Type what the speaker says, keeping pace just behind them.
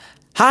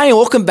Hi, and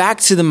welcome back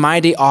to the My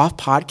Day Off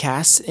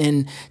podcast.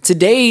 In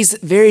today's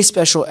very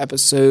special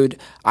episode,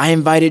 I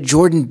invited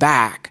Jordynn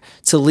back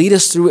to lead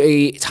us through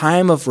a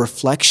time of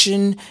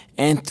reflection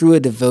and through a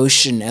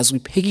devotion as we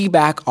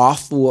piggyback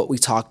off of what we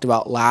talked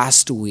about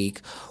last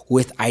week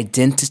with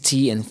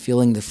identity and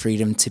feeling the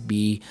freedom to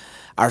be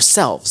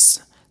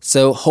ourselves.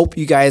 So hope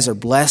you guys are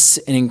blessed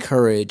and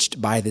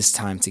encouraged by this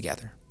time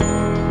together.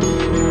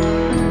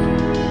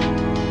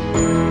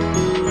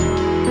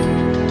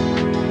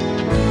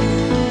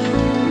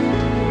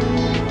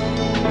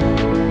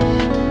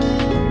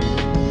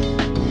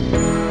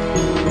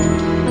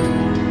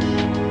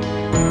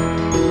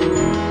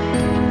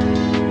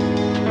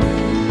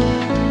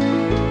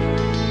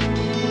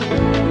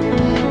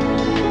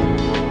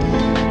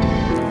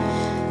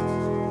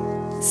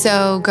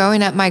 So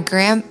growing up, my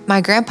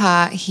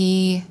grandpa,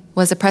 he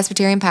was a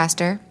Presbyterian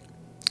pastor.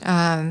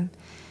 And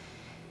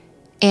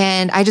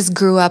I just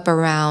grew up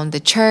around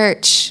the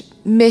church,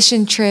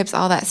 mission trips,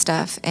 all that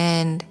stuff.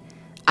 And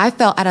I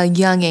felt at a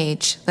young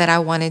age that I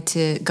wanted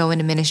to go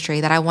into ministry,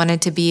 that I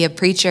wanted to be a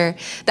preacher.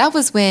 That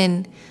was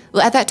when,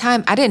 at that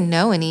time, I didn't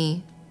know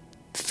any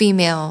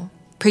female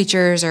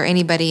preachers or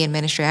anybody in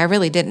ministry. I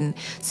really didn't.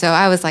 So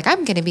I was like,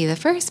 I'm going to be the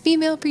first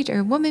female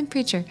preacher, woman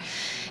preacher.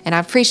 And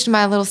I preached to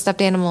my little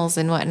stuffed animals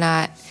and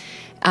whatnot.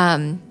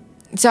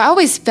 So I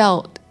always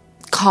felt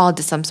called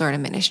to some sort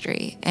of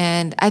ministry.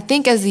 And I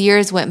think as the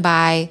years went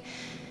by,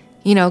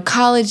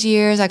 college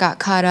years, I got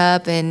caught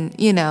up in,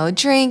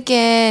 drinking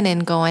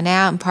and going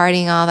out and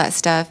partying, all that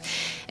stuff.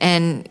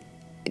 And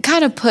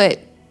kind of put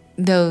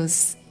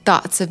those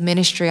thoughts of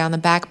ministry on the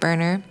back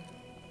burner.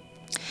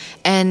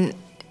 And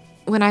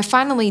when I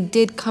finally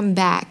did come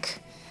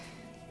back,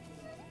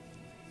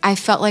 I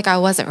felt like I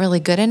wasn't really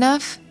good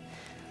enough.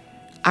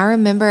 I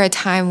remember a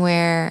time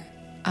where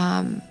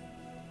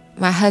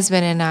my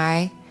husband and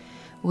I,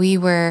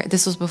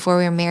 this was before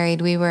we were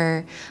married, we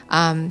were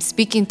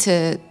speaking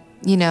to,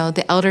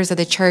 the elders of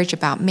the church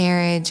about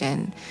marriage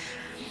and,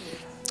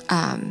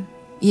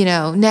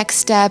 next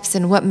steps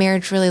and what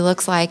marriage really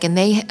looks like. And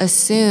they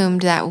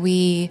assumed that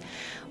we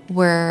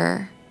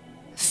were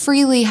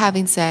freely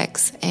having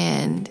sex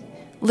and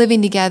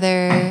living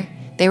together.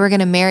 They were going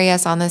to marry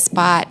us on the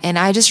spot. And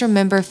I just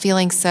remember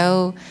feeling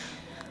so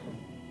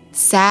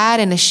sad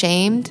and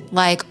ashamed,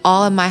 like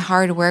all of my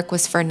hard work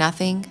was for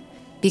nothing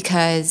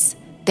because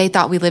they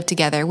thought we lived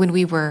together when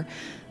we were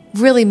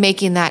really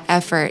making that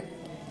effort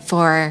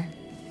for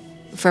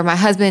my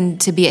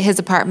husband to be at his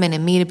apartment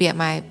and me to be at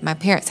my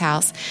parents'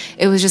 house.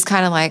 It was just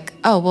kind of like,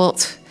 oh, well,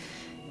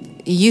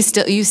 you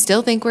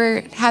still think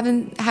we're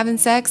having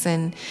sex?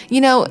 And,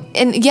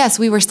 and yes,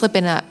 we were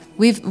slipping up.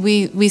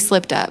 We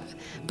slipped up.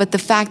 But the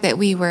fact that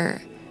we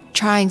were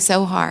trying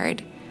so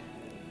hard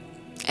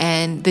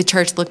and the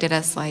church looked at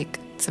us like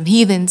some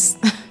heathens,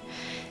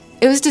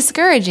 it was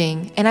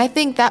discouraging. And I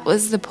think that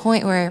was the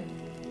point where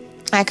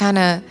I kind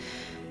of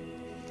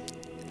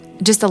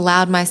just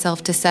allowed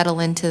myself to settle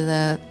into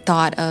the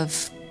thought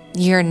of,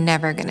 you're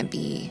never going to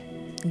be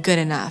good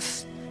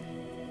enough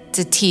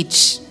to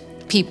teach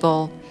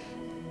people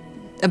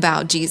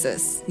about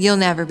Jesus. You'll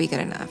never be good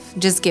enough.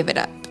 Just give it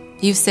up.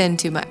 You've sinned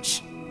too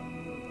much.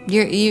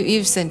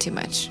 You've sinned too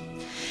much.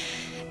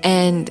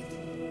 And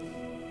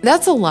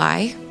that's a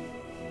lie,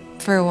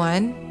 for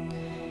one.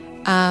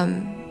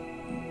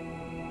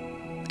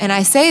 And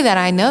I say that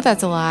I know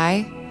that's a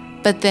lie,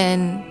 but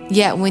then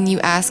yet when you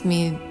ask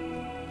me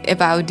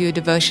if I would do a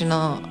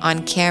devotional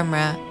on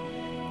camera,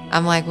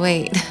 I'm like,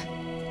 wait,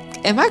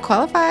 am I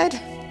qualified?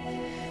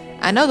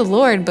 I know the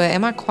Lord, but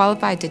am I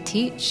qualified to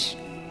teach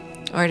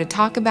or to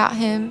talk about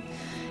him?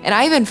 And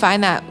I even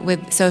find that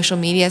with social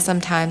media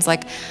sometimes,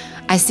 like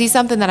I see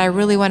something that I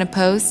really want to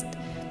post,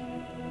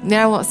 then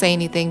I won't say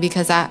anything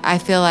because I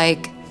feel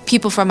like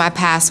people from my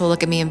past will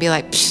look at me and be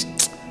like,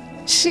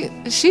 she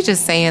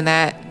just saying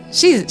that.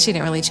 She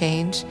didn't really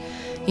change,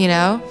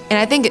 And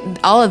I think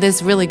all of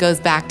this really goes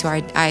back to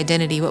our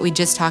identity, what we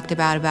just talked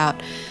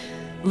about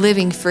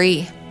living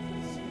free.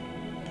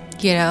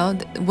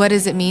 What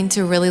does it mean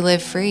to really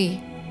live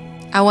free?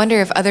 I wonder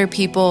if other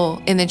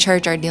people in the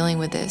church are dealing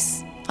with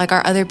this. Like,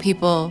 are other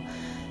people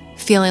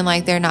feeling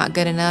like they're not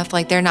good enough,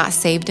 like they're not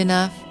saved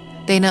enough?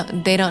 They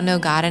don't know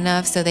God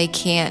enough, so they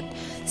can't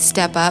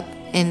step up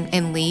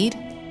and lead.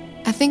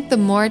 I think the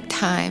more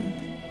time,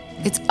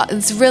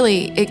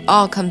 it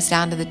all comes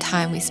down to the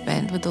time we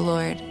spend with the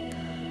Lord.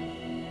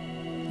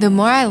 The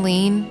more I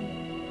lean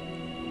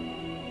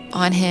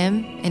on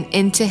him and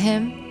into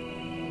him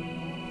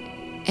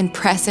and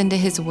press into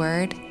his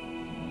word,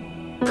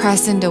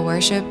 press into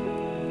worship,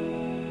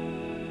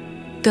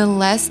 the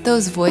less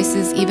those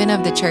voices, even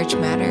of the church,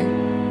 matter.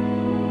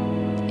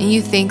 And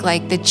you think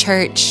like the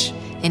church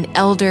and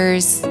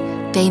elders,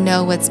 they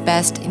know what's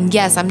best. And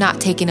yes, I'm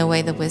not taking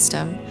away the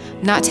wisdom.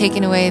 I'm not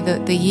taking away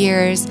the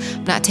years.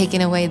 I'm not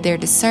taking away their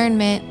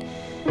discernment.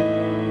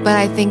 But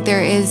I think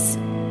there is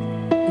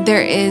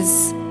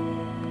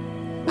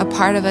a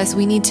part of us,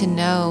 we need to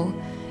know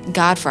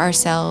God for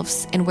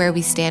ourselves and where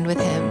we stand with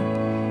him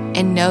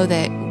and know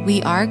that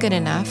we are good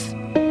enough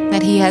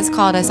that he has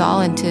called us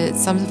all into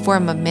some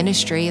form of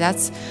ministry.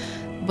 That's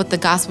what the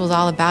gospel is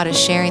all about, is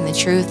sharing the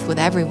truth with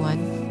everyone.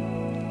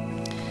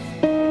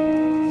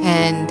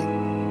 And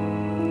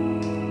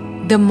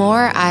the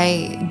more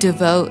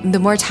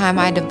time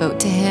I devote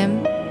to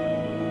him,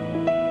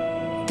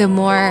 the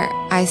more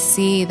I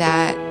see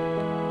that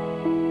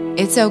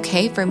it's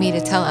okay for me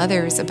to tell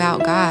others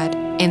about God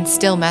and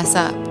still mess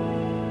up.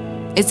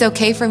 It's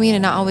okay for me to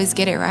not always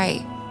get it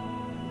right.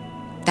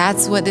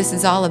 That's what this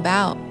is all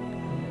about.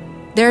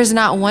 There's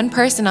not one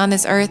person on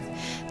this earth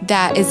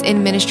that is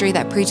in ministry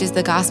that preaches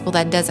the gospel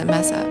that doesn't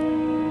mess up.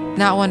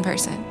 Not one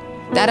person.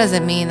 That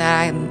doesn't mean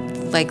that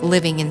I'm like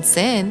living in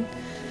sin,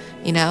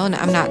 and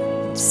I'm not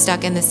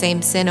stuck in the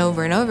same sin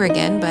over and over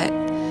again, but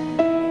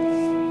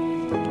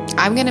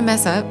I'm going to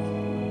mess up.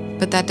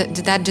 But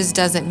that just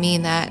doesn't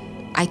mean that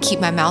I keep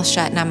my mouth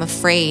shut and I'm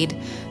afraid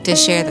to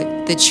share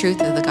the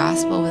truth of the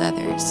gospel with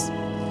others.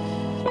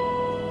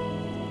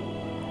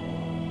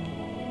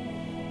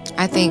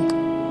 I think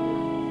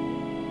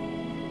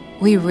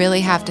we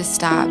really have to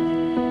stop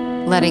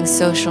letting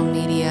social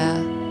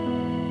media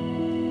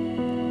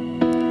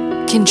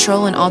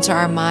control and alter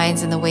our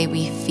minds and the way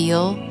we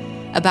feel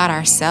about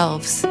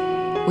ourselves.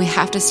 We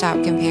have to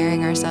stop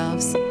comparing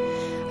ourselves.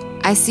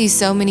 I see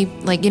so many,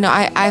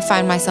 I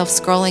find myself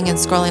scrolling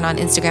on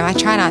Instagram. I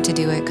try not to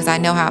do it because I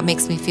know how it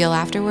makes me feel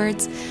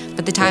afterwards.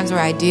 But the times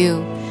where I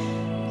do,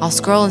 I'll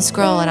scroll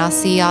and I'll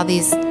see all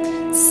these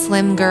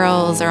slim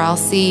girls, or I'll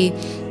see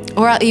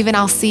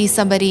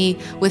somebody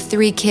with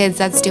 3 kids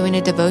that's doing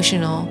a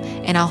devotional,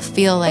 and I'll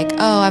feel like,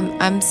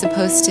 I'm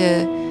supposed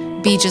to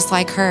be just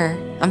like her.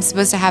 I'm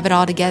supposed to have it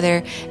all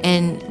together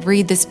and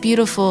read this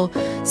beautiful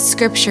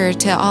scripture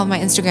to all my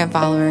Instagram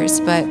followers.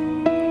 But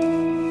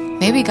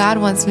maybe God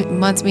wants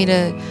me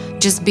to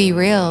just be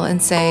real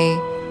and say,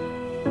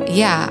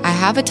 yeah, I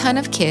have a ton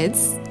of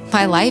kids.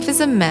 My life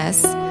is a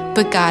mess,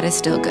 but God is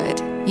still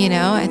good.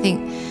 I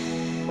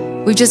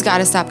think we've just got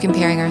to stop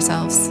comparing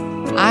ourselves.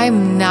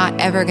 I'm not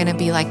ever going to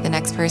be like the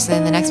next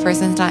person. The next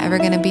person's not ever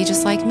going to be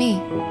just like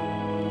me.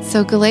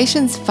 So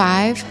Galatians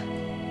 5,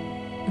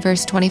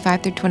 verse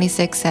 25 through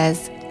 26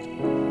 says,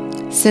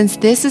 "Since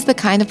this is the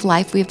kind of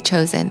life we have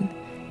chosen,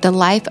 the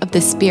life of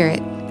the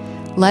Spirit,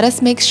 let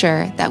us make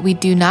sure that we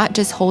do not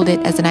just hold it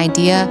as an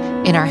idea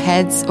in our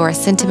heads or a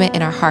sentiment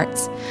in our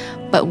hearts,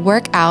 but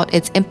work out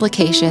its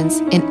implications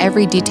in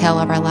every detail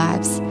of our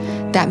lives.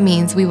 That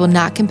means we will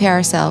not compare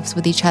ourselves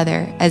with each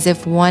other as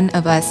if one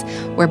of us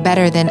were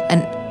better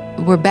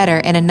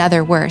and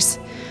another worse.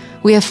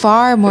 We have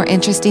far more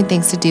interesting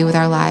things to do with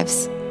our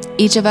lives.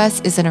 Each of us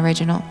is an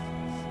original."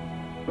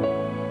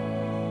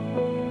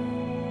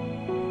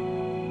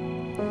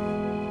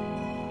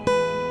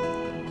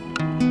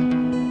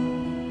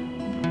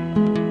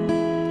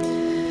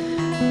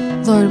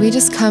 Lord, we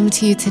just come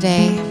to you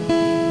today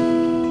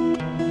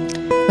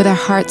with our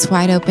hearts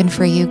wide open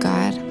for you,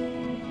 God.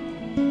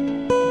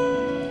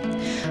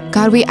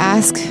 God, we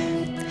ask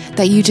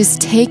that you just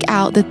take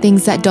out the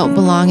things that don't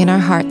belong in our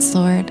hearts,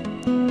 Lord,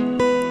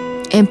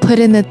 and put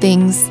in the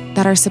things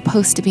that are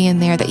supposed to be in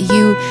there, that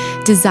you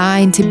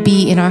designed to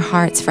be in our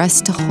hearts for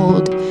us to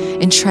hold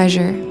and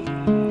treasure.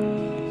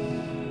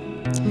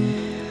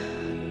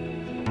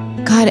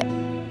 God,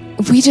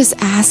 we just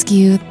ask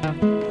you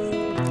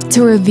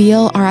to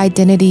reveal our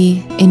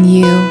identity in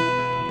you,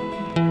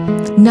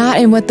 not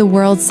in what the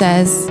world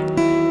says,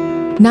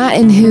 not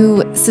in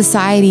who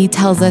society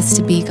tells us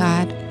to be,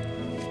 God,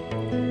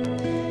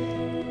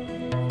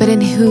 but in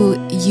who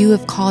you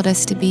have called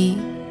us to be.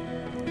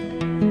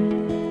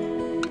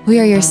 We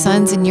are your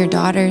sons and your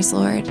daughters,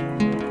 Lord,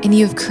 and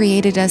you have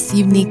created us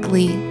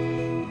uniquely.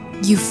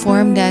 You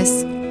formed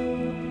us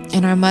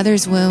in our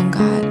mother's womb,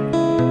 God.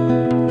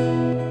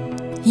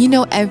 You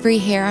know every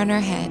hair on our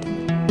head.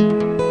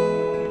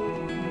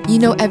 You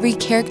know every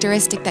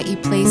characteristic that you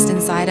placed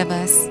inside of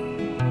us.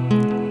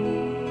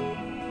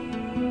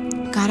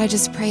 God, I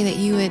just pray that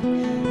you would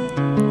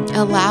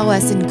allow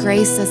us and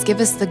grace us, give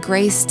us the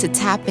grace to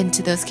tap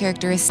into those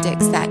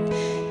characteristics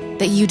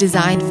that you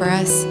designed for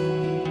us.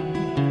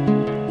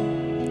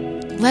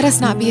 Let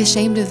us not be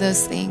ashamed of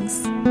those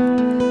things.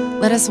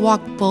 Let us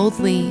walk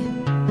boldly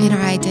in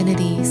our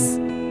identities,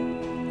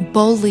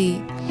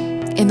 boldly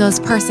in those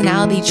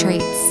personality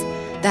traits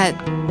that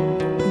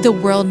the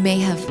world may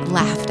have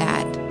laughed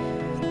at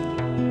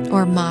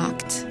or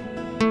mocked.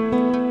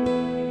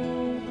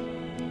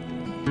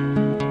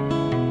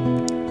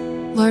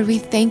 Lord, we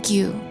thank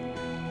you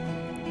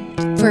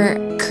for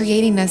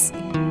creating us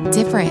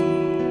different.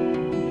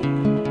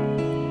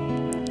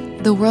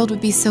 The world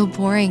would be so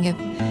boring if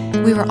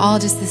we were all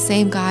just the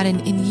same, God,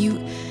 and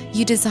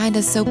you designed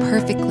us so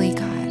perfectly,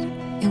 God,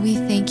 and we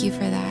thank you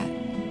for that.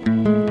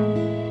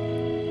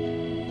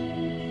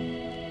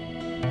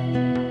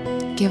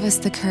 Give us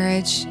the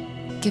courage,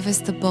 give us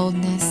the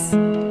boldness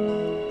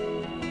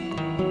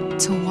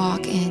to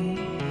walk in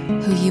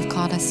who you've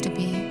called us to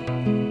be.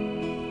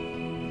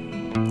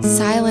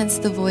 Silence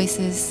the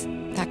voices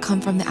that come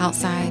from the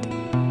outside.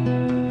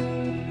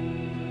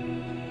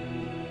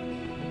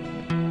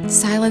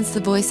 Silence the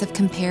voice of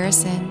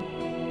comparison.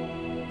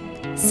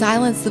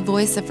 Silence the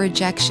voice of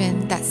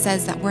rejection that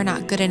says that we're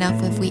not good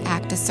enough if we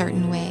act a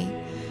certain way.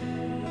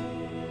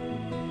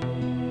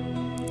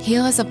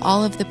 Heal us of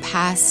all of the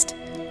past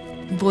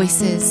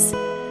voices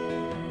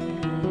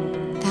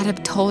that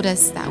have told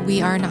us that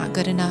we are not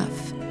good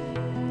enough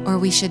or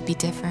we should be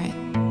different.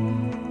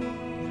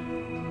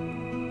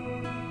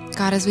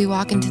 God, as we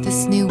walk into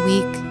this new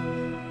week,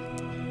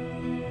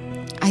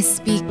 I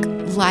speak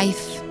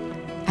life,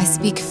 I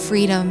speak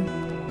freedom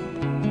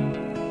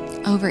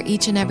over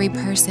each and every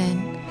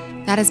person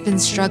that has been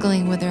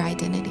struggling with their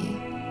identity,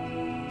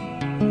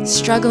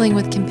 struggling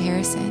with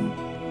comparison.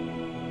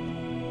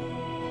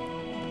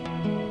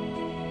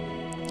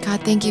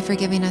 God, thank you for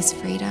giving us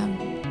freedom.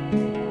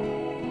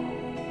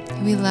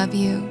 We love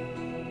you.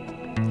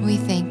 We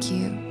thank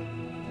you.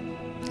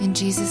 In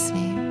Jesus'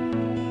 name.